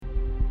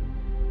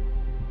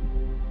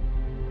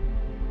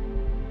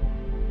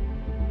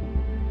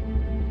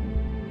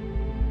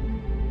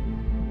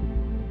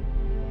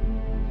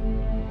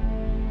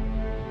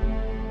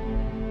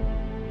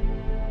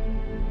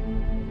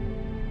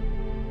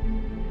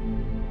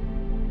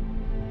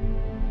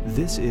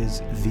This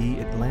is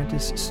The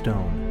Atlantis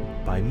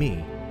Stone by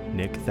me,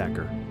 Nick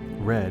Thacker,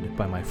 read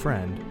by my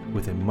friend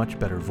with a much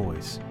better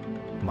voice,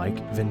 Mike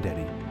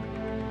Vendetti.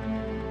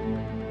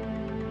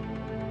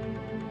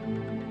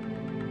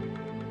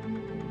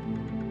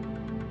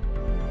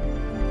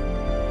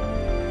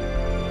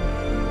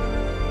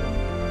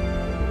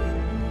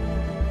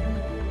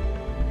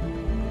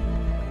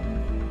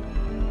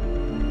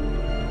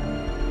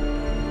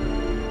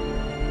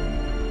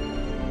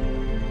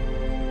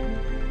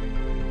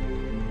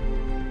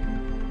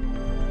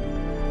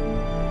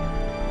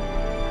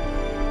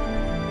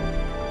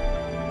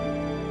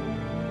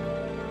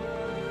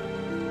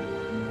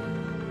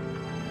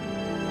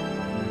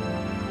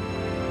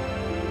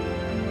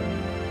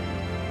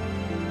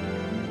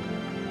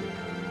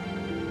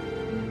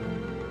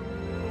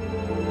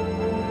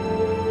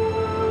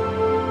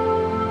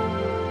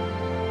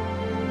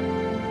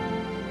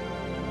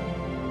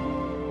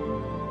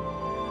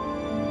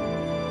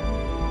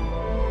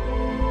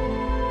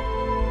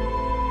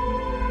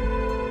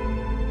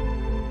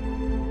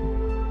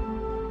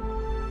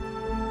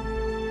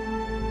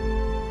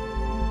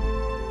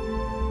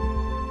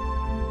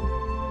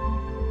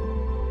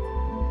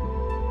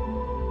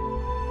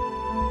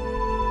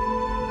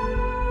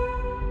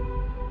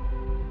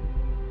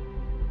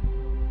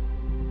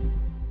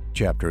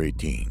 Chapter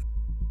 18.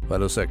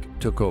 Valosek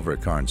took over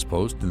Karn's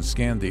post and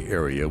scanned the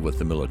area with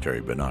the military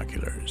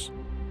binoculars.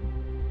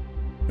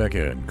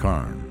 Becca and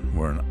Karn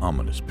were an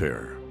ominous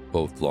pair,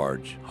 both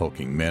large,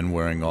 hulking men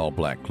wearing all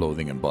black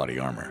clothing and body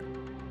armor.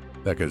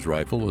 Becca's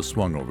rifle was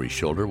swung over his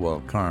shoulder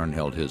while Karn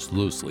held his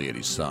loosely at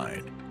his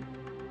side.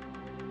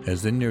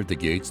 As they neared the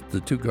gates, the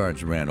two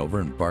guards ran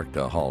over and barked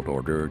a halt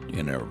order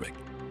in Arabic,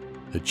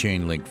 the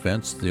chain-link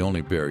fence the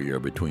only barrier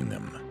between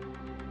them.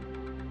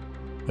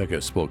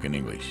 Becca spoke in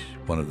English.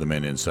 One of the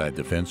men inside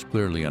the fence,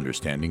 clearly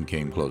understanding,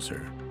 came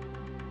closer.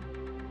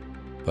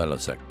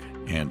 Valosek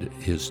and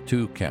his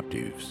two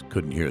captives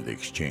couldn't hear the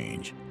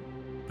exchange,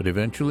 but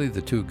eventually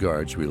the two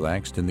guards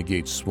relaxed and the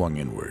gates swung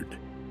inward.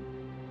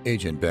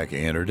 Agent Becca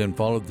entered and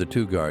followed the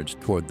two guards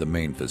toward the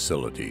main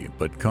facility,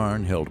 but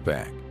Karn held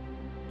back,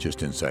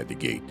 just inside the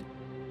gate.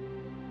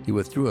 He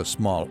withdrew a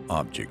small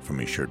object from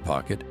his shirt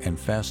pocket and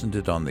fastened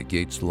it on the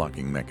gate's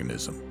locking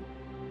mechanism.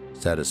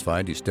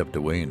 Satisfied, he stepped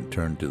away and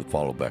turned to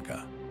follow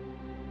Becca.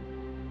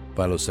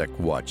 Valosek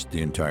watched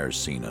the entire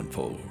scene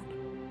unfold,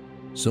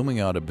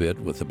 zooming out a bit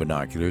with the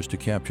binoculars to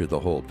capture the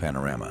whole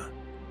panorama.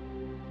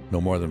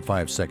 No more than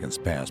 5 seconds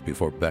passed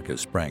before Becca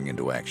sprang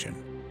into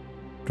action.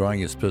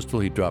 Drawing his pistol,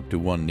 he dropped to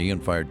one knee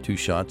and fired 2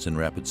 shots in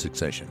rapid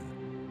succession.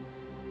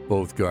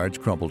 Both guards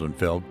crumpled and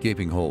fell,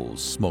 gaping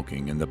holes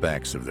smoking in the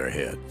backs of their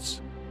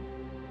heads.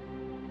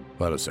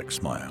 Valosek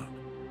smiled.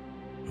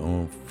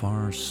 So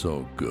far,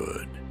 so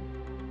good.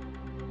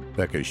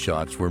 Becca's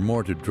shots were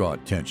more to draw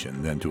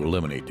attention than to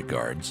eliminate the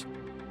guards.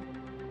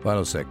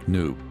 Valosek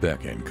knew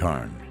Becca and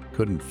Karn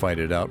couldn't fight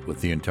it out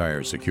with the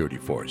entire security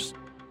force,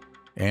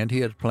 and he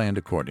had planned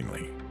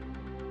accordingly.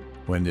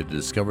 When they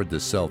discovered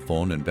the cell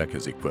phone in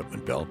Becca's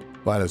equipment belt,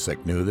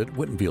 Valosek knew that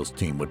Wittenfield's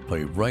team would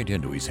play right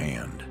into his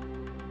hand.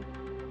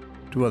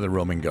 2 other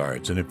roaming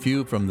guards and a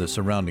few from the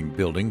surrounding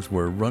buildings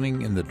were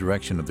running in the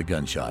direction of the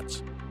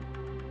gunshots,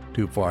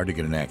 too far to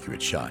get an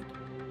accurate shot.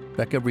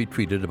 Becca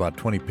retreated about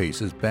 20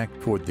 paces back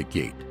toward the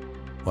gate,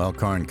 while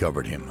Karn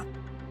covered him.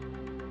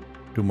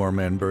 2 more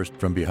men burst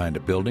from behind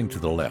a building to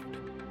the left.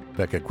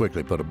 Becca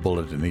quickly put a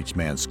bullet in each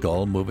man's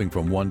skull, moving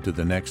from one to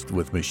the next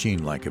with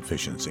machine-like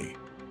efficiency.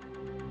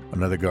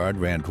 Another guard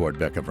ran toward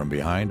Becca from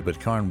behind, but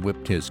Karn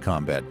whipped his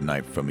combat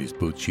knife from his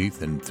boot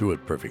sheath and threw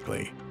it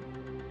perfectly.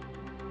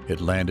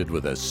 It landed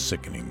with a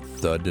sickening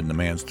thud in the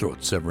man's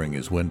throat, severing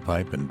his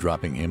windpipe and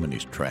dropping him in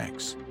his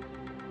tracks.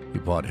 He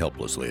pawed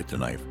helplessly at the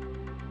knife,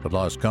 but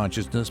lost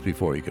consciousness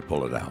before he could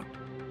pull it out.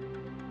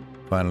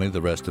 Finally,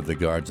 the rest of the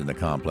guards in the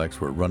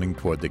complex were running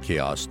toward the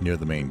chaos near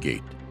the main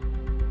gate.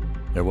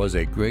 There was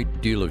a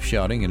great deal of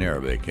shouting in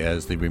Arabic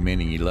as the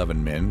remaining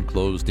 11 men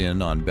closed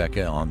in on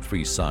Becca on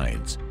 3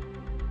 sides,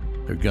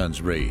 their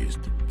guns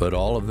raised, but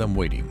all of them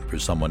waiting for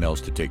someone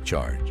else to take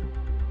charge.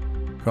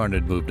 Karn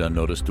had moved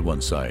unnoticed to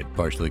one side,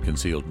 partially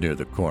concealed near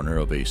the corner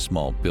of a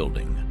small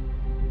building.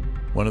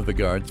 One of the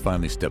guards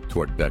finally stepped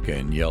toward Becca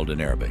and yelled in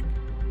Arabic.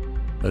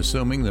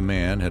 Assuming the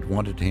man had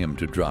wanted him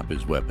to drop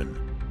his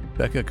weapon,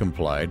 Becca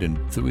complied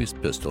and threw his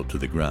pistol to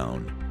the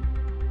ground.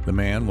 The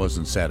man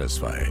wasn't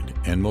satisfied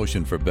and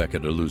motioned for Becca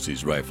to lose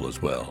his rifle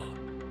as well.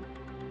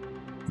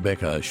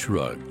 Becca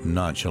shrugged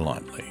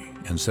nonchalantly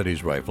and set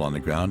his rifle on the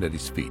ground at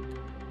his feet.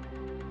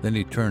 Then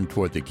he turned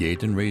toward the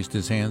gate and raised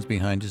his hands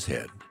behind his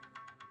head.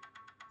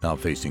 Now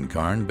facing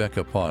Karn,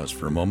 Becca paused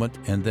for a moment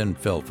and then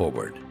fell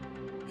forward.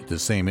 At the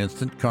same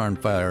instant, Karn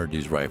fired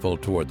his rifle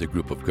toward the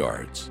group of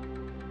guards.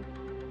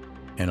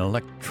 An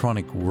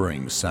electronic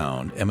whirring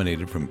sound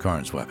emanated from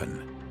Karn's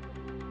weapon,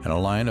 and a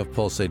line of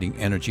pulsating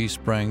energy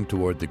sprang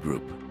toward the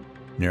group,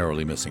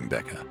 narrowly missing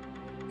Becca.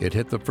 It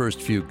hit the first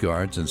few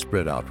guards and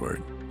spread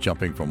outward,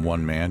 jumping from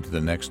one man to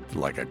the next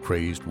like a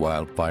crazed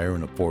wildfire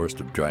in a forest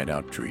of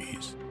dried-out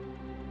trees.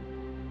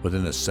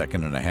 Within a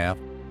second and a half,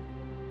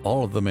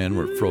 All of the men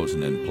were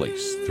frozen in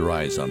place, their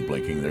eyes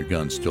unblinking, their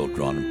guns still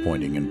drawn and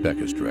pointing in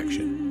Becca's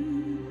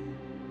direction.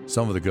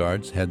 Some of the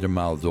guards had their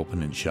mouths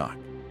open in shock.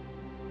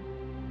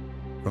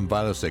 From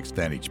Vilosek's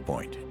vantage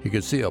point, he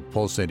could see a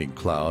pulsating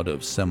cloud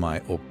of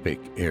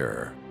semi-opaque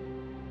air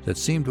that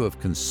seemed to have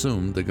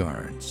consumed the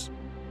guards.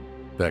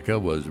 Becca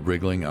was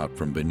wriggling out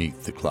from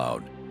beneath the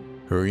cloud,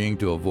 hurrying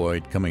to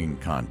avoid coming in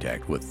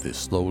contact with the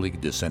slowly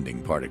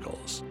descending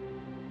particles.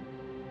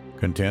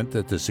 Content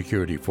that the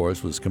security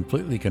force was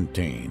completely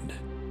contained,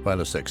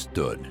 Vilosek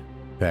stood,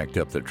 packed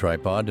up the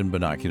tripod and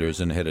binoculars,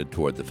 and headed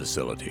toward the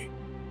facility.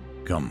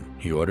 "Come,"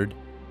 he ordered,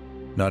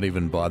 not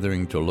even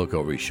bothering to look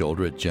over his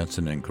shoulder at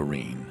Jensen and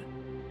Corrine.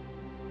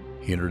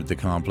 He entered the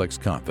complex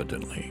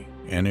confidently,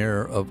 an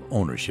air of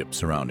ownership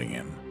surrounding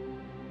him.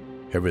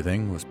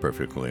 Everything was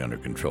perfectly under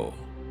control.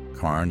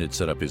 Karn had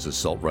set up his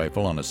assault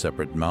rifle on a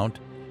separate mount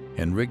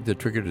and rigged the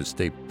trigger to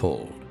stay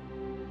pulled,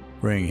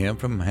 freeing him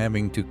from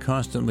having to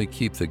constantly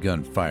keep the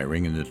gun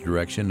firing in the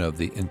direction of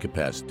the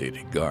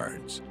incapacitated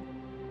guards.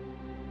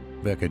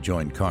 Becca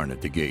joined Karn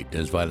at the gate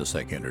as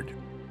Vilosek entered.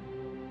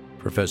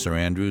 Professor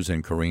Andrews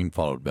and Corrine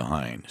followed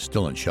behind,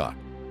 still in shock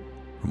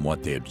from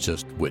what they had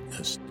just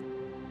witnessed.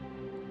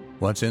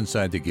 Once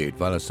inside the gate,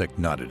 Vilosek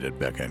nodded at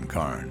Becca and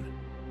Karn.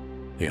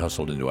 They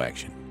hustled into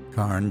action,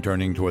 Karn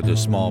turning toward the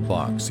small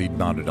box he'd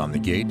mounted on the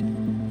gate,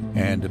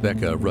 and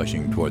Becca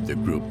rushing toward the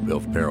group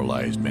of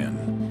paralyzed men.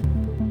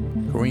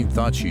 Corrine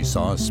thought she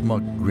saw a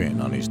smug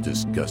grin on his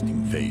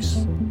disgusting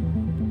face.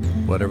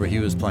 Whatever he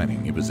was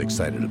planning, he was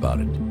excited about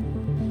it.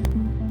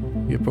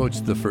 He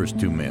approached the first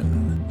two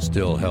men,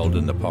 still held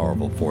in the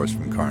powerful force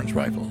from Karn's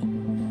rifle.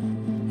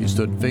 He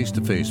stood face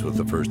to face with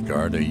the first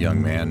guard, a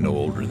young man no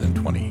older than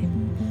 20.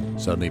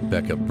 Suddenly,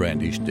 Becca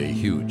brandished a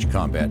huge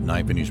combat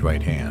knife in his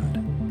right hand.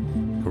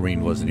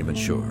 Corrine wasn't even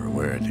sure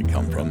where it had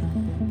come from,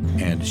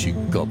 and she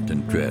gulped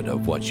in dread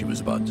of what she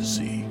was about to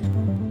see.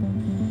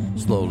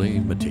 Slowly,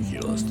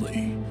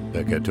 meticulously,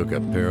 Becca took a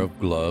pair of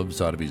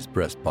gloves out of his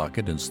breast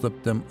pocket and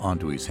slipped them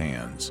onto his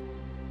hands.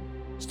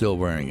 Still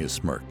wearing his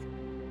smirk,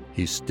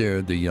 he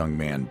stared the young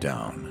man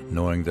down,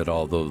 knowing that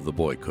although the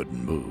boy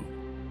couldn't move,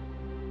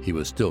 he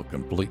was still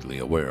completely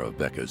aware of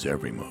Becca's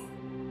every move,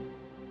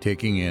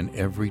 taking in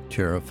every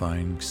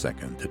terrifying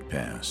second that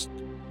passed.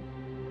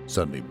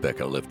 Suddenly,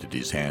 Becca lifted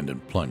his hand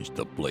and plunged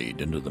the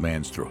blade into the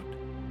man's throat.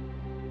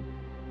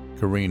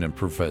 Corrine and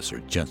Professor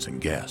Jensen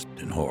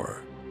gasped in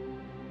horror.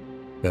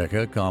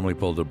 Becca calmly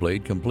pulled the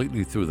blade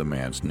completely through the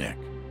man's neck,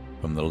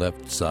 from the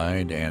left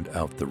side and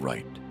out the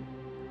right.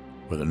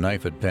 Where the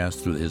knife had passed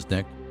through his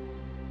neck,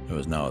 there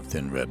was now a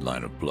thin red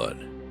line of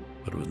blood,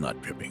 but it was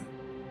not dripping.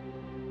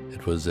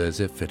 It was as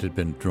if it had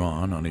been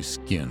drawn on his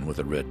skin with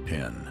a red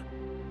pen.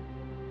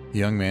 The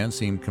young man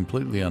seemed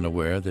completely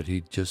unaware that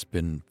he'd just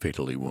been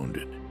fatally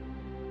wounded.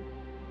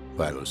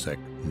 Vilosek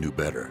knew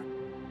better.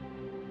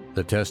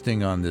 The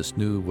testing on this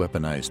new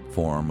weaponized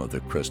form of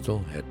the crystal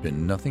had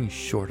been nothing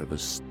short of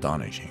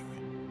astonishing.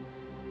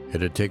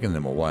 It had taken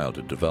them a while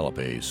to develop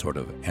a sort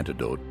of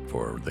antidote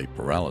for the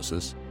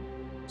paralysis,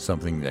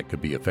 something that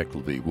could be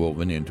effectively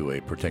woven into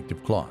a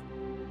protective cloth.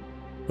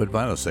 But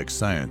Vilosek's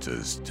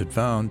scientists had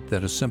found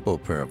that a simple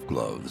pair of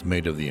gloves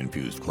made of the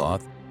infused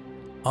cloth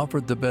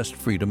offered the best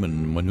freedom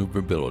and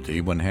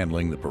maneuverability when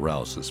handling the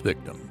paralysis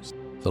victims.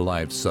 The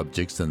live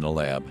subjects in the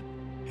lab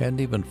hadn't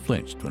even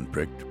flinched when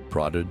pricked,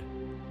 prodded,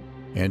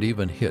 and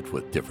even hit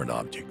with different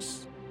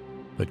objects,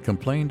 but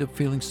complained of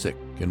feeling sick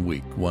and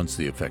weak once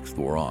the effects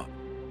wore off.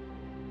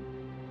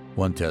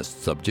 One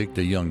test subject,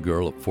 a young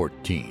girl of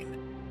 14,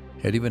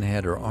 had even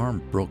had her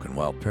arm broken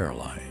while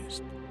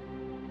paralyzed.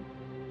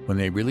 When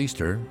they released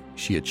her,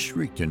 she had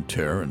shrieked in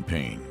terror and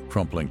pain,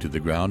 crumpling to the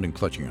ground and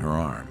clutching her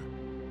arm.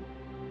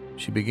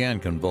 She began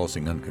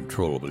convulsing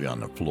uncontrollably on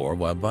the floor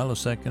while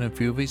Vilosek and a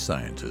few of his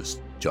scientists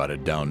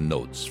jotted down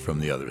notes from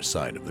the other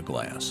side of the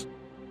glass.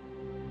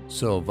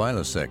 So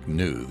Vilosek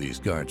knew these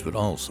guards would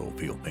also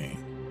feel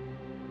pain.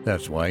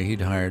 That's why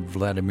he'd hired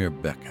Vladimir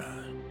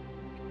Becca.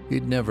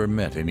 He'd never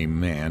met any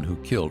man who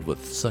killed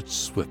with such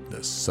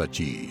swiftness, such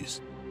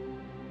ease.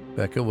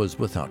 Becca was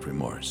without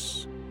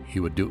remorse. He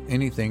would do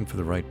anything for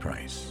the right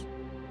price.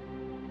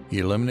 He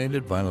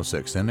eliminated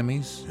Vilosek's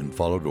enemies and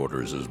followed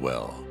orders as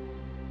well.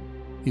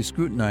 He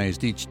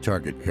scrutinized each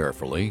target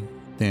carefully,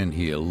 then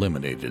he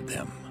eliminated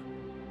them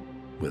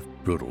with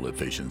brutal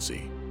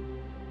efficiency.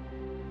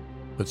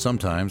 But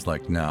sometimes,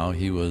 like now,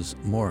 he was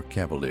more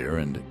cavalier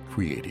and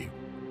creative.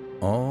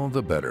 All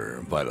the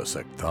better,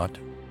 Vilosek thought.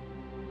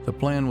 The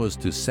plan was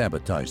to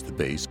sabotage the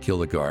base, kill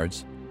the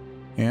guards,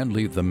 and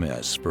leave the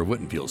mess for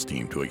Wittenfield's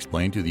team to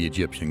explain to the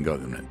Egyptian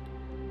government.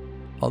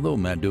 Although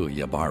Madhu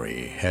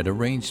Yabari had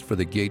arranged for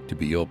the gate to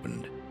be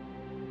opened,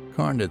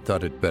 Karn had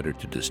thought it better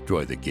to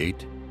destroy the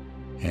gate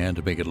and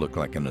to make it look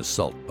like an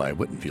assault by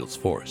Wittenfield's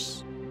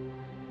force.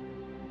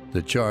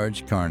 The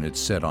charge Karn had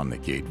set on the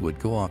gate would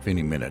go off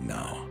any minute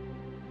now,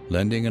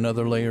 lending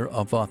another layer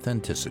of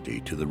authenticity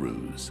to the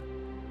ruse.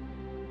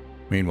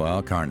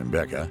 Meanwhile, Karn and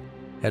Becca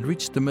had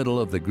reached the middle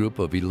of the group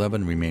of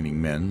 11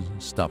 remaining men,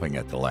 stopping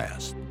at the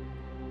last.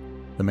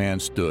 The man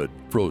stood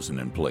frozen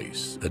in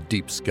place, a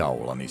deep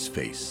scowl on his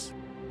face.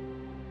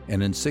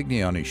 An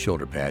insignia on his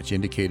shoulder patch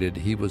indicated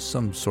he was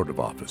some sort of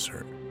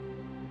officer.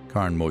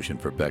 Karn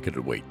motioned for Becca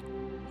to wait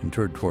and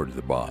turned toward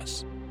the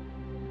boss.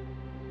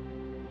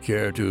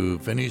 "Care to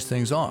finish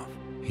things off?"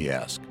 he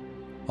asked,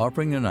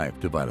 offering a knife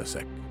to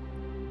Vilasek.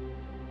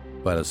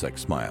 Vilasek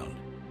smiled.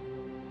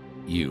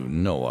 "You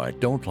know I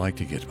don't like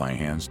to get my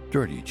hands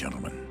dirty,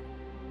 gentlemen."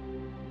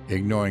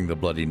 Ignoring the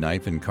bloody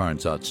knife in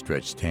Karn's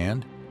outstretched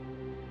hand,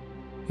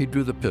 he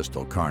drew the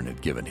pistol Karn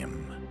had given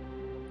him.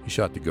 He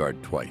shot the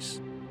guard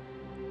twice.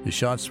 The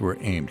shots were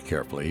aimed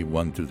carefully,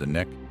 one through the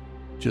neck,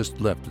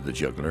 just left of the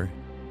jugular,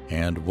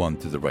 and one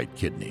through the right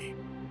kidney.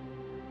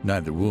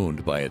 Neither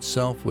wound by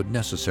itself would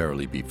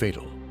necessarily be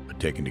fatal, but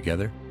taken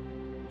together,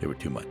 they were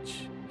too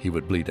much. He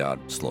would bleed out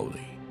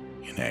slowly,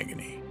 in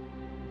agony.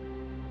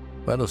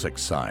 Vilasek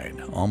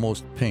sighed,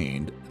 almost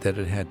pained that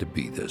it had to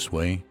be this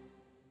way.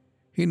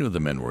 He knew the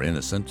men were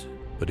innocent,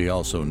 but he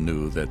also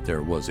knew that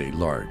there was a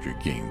larger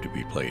game to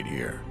be played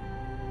here.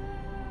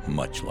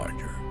 Much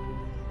larger.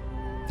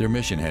 Their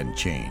mission hadn't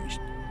changed.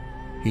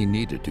 He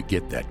needed to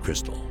get that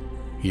crystal.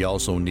 He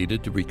also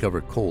needed to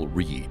recover Cole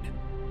Reed.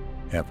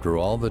 After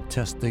all the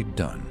tests they'd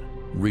done,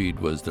 Reed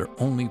was their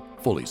only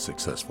fully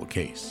successful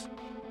case.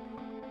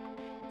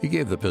 He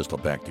gave the pistol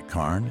back to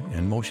Karn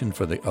and motioned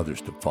for the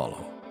others to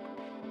follow,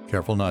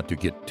 careful not to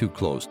get too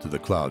close to the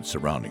clouds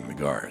surrounding the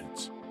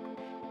guards.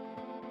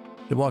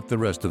 They walked the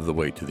rest of the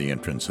way to the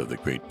entrance of the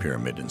Great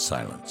Pyramid in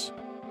silence.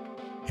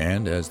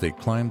 And as they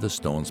climbed the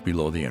stones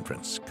below the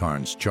entrance,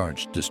 Karn's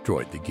charge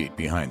destroyed the gate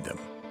behind them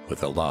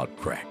with a loud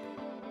crack.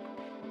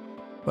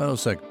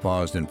 Vilasek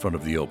paused in front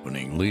of the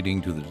opening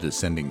leading to the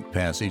descending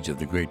passage of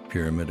the Great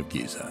Pyramid of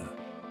Giza.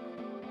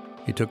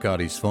 He took out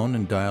his phone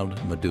and dialed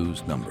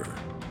Madhu's number.